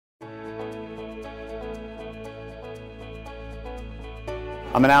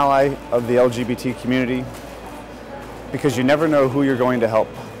I'm an ally of the LGBT community because you never know who you're going to help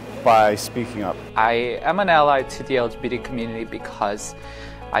by speaking up. I am an ally to the LGBT community because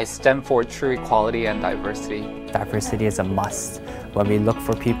I stand for true equality and diversity. Diversity is a must. When we look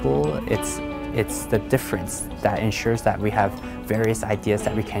for people, it's the difference that ensures that we have various ideas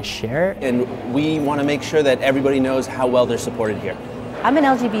that we can share. And we want to make sure that everybody knows how well they're supported here. I'm an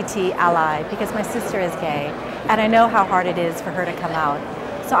LGBT ally because my sister is gay, and I know how hard it is for her to come out.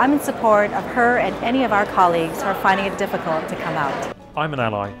 So I'm in support of her and any of our colleagues who are finding it difficult to come out. I'm an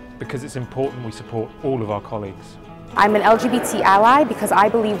ally because it's important we support all of our colleagues. I'm an LGBT ally because I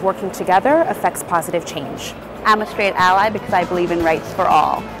believe working together affects positive change. I'm a straight ally because I believe in rights for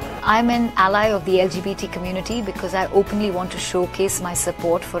all. I'm an ally of the LGBT community because I openly want to showcase my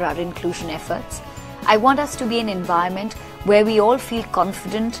support for our inclusion efforts. I want us to be an environment where we all feel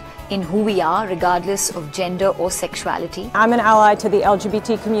confident in who we are, regardless of gender or sexuality. I'm an ally to the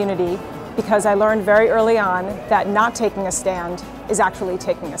LGBT community because I learned very early on that not taking a stand is actually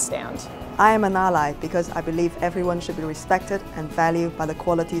taking a stand. I am an ally because I believe everyone should be respected and valued by the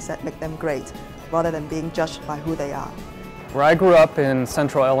qualities that make them great, rather than being judged by who they are. Where I grew up in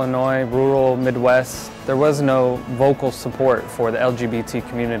central Illinois, rural Midwest, there was no vocal support for the LGBT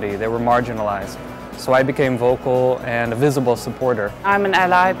community. They were marginalized. So I became vocal and a visible supporter. I'm an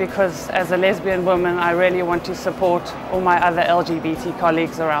ally because as a lesbian woman, I really want to support all my other LGBT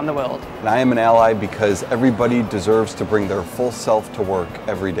colleagues around the world. And I am an ally because everybody deserves to bring their full self to work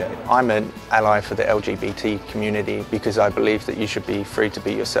every day. I'm an ally for the LGBT community because I believe that you should be free to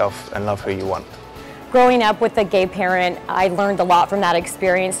be yourself and love who you want. Growing up with a gay parent, I learned a lot from that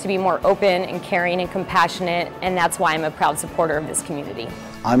experience to be more open and caring and compassionate, and that's why I'm a proud supporter of this community.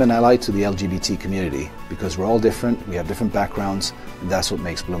 I'm an ally to the LGBT community because we're all different, we have different backgrounds, and that's what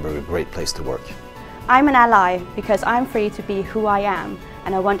makes Bloomberg a great place to work. I'm an ally because I'm free to be who I am,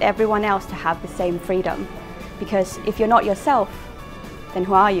 and I want everyone else to have the same freedom. Because if you're not yourself, then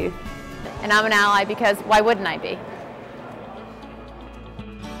who are you? And I'm an ally because why wouldn't I be?